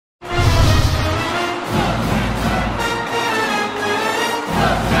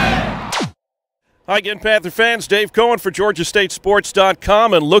Hi again, Panther fans. Dave Cohen for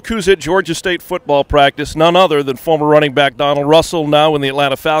GeorgiaStateSports.com, and look who's at Georgia State football practice. None other than former running back Donald Russell, now in the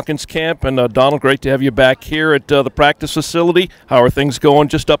Atlanta Falcons camp. And Donald, great to have you back here at the practice facility. How are things going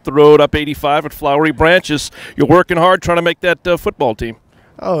just up the road, up 85 at Flowery Branches? You're working hard trying to make that football team.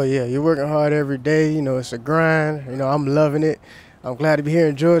 Oh, yeah, you're working hard every day. You know, it's a grind. You know, I'm loving it. I'm glad to be here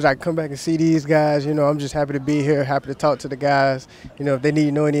in Georgia. I can come back and see these guys. You know, I'm just happy to be here, happy to talk to the guys. You know, if they need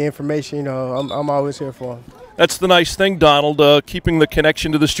to know any information, you know, I'm always here for them. That's the nice thing, Donald, keeping the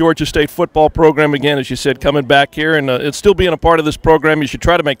connection to this Georgia State football program. Again, as you said, coming back here and it's still being a part of this program. You should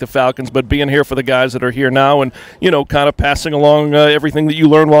try to make the Falcons, but being here for the guys that are here now and, you know, kind of passing along everything that you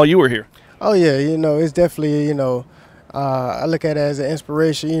learned while you were here. Oh, yeah, you know, it's definitely, you know, I look at it as an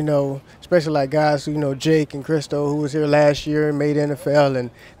inspiration, you know, especially like guys who, you know, Jake and Christo, who was here last year and made NFL, and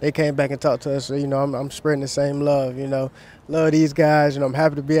they came back and talked to us. So, you know, I'm spreading the same love, you know. Love these guys. You know, I'm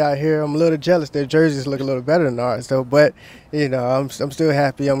happy to be out here. I'm a little jealous their jerseys look a little better than ours, though. But, you know, I'm still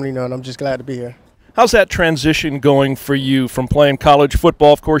happy. You know, and I'm just glad to be here. How's that transition going for you from playing college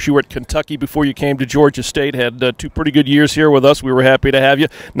football? Of course, you were at Kentucky before you came to Georgia State, had 2 pretty good years here with us. We were happy to have you.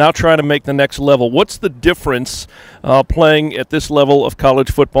 Now trying to make the next level. What's the difference playing at this level of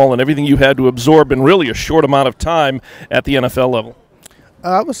college football and everything you had to absorb in really a short amount of time at the NFL level?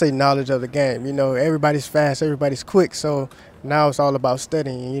 I would say knowledge of the game. You know, everybody's fast, everybody's quick, so now it's all about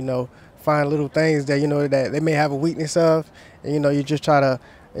studying, you know, find little things that, you know, that they may have a weakness of, and, you know, you just try to,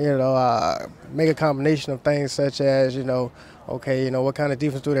 you know, make a combination of things such as, you know, okay, you know, what kind of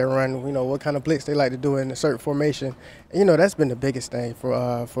defense do they run, you know, what kind of blitz they like to do in a certain formation. And, you know, that's been the biggest thing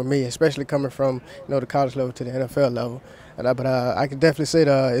for me, especially coming from, you know, the college level to the NFL level. But I can definitely say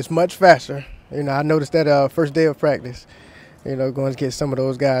that it's much faster. You know, I noticed that first day of practice, you know, going to get some of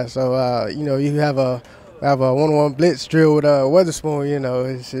those guys. So, you know, you have a one-on-one blitz drill with Weatherspoon, you know,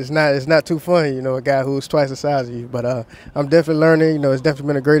 it's not too fun, you know, a guy who's twice the size of you. But I'm definitely learning, you know, it's definitely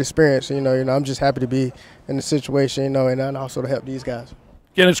been a great experience. You know, I'm just happy to be in the situation, you know, and also to help these guys.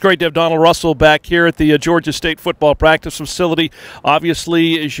 Again, it's great to have Donald Russell back here at the Georgia State football practice facility.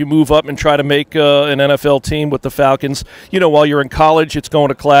 Obviously, as you move up and try to make an NFL team with the Falcons, you know, while you're in college, it's going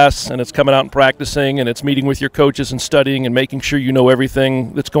to class and it's coming out and practicing and it's meeting with your coaches and studying and making sure you know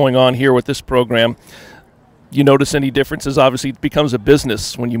everything that's going on here with this program. You notice any differences? Obviously, it becomes a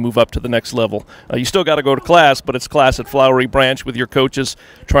business when you move up to the next level. You still got to go to class, but it's class at Flowery Branch with your coaches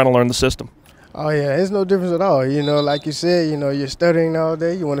trying to learn the system. Oh, yeah, there's no difference at all. You know, like you said, you know, you're studying all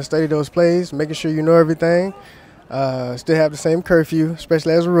day. You want to study those plays, making sure you know everything. Still have the same curfew,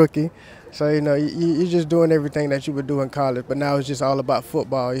 especially as a rookie. So, you know, you're just doing everything that you would do in college, but now it's just all about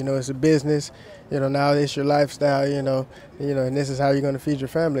football. You know, it's a business. You know, now it's your lifestyle, you know, and this is how you're going to feed your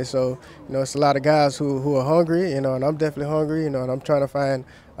family. So, you know, it's a lot of guys who are hungry, you know, and I'm definitely hungry, you know, and I'm trying to find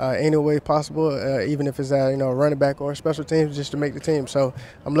any way possible, even if it's you know, a running back or special teams, just to make the team. So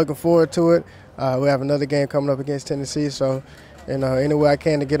I'm looking forward to it. We have another game coming up against Tennessee, so, you know, any way I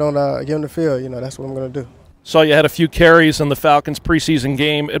can to get on the field, you know, that's what I'm going to do. Saw you had a few carries in the Falcons preseason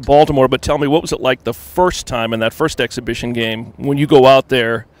game at Baltimore, but tell me, what was it like the first time in that first exhibition game when you go out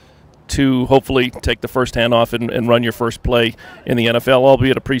there to hopefully take the first handoff and run your first play in the NFL,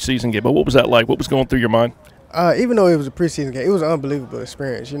 albeit a preseason game? But what was that like? What was going through your mind? Even though it was a preseason game, it was an unbelievable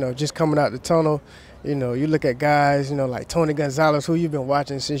experience. You know, just coming out the tunnel, you know, you look at guys, you know, like Tony Gonzalez, who you've been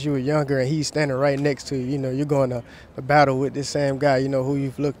watching since you were younger, and he's standing right next to you. You know, you're going to battle with this same guy, you know, who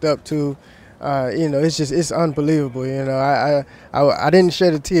you've looked up to. You know, it's unbelievable. You know, I didn't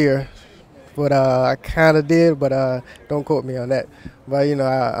shed a tear, but I kind of did, but don't quote me on that. But, you know,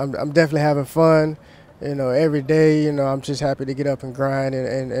 I'm definitely having fun. You know, every day, you know, I'm just happy to get up and grind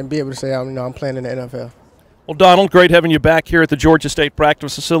and be able to say, you know, I'm playing in the NFL. Well, Donald, great having you back here at the Georgia State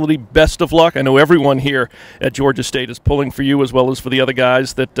practice facility. Best of luck. I know everyone here at Georgia State is pulling for you as well as for the other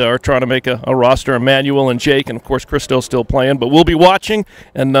guys that are trying to make a roster. Emmanuel and Jake, and, of course, Christo's still playing. But we'll be watching,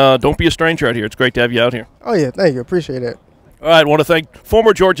 and don't be a stranger out here. It's great to have you out here. Oh, yeah, thank you. Appreciate it. All right, I want to thank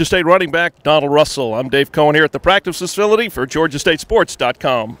former Georgia State running back Donald Russell. I'm Dave Cohen here at the practice facility for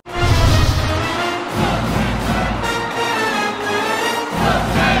GeorgiaStateSports.com.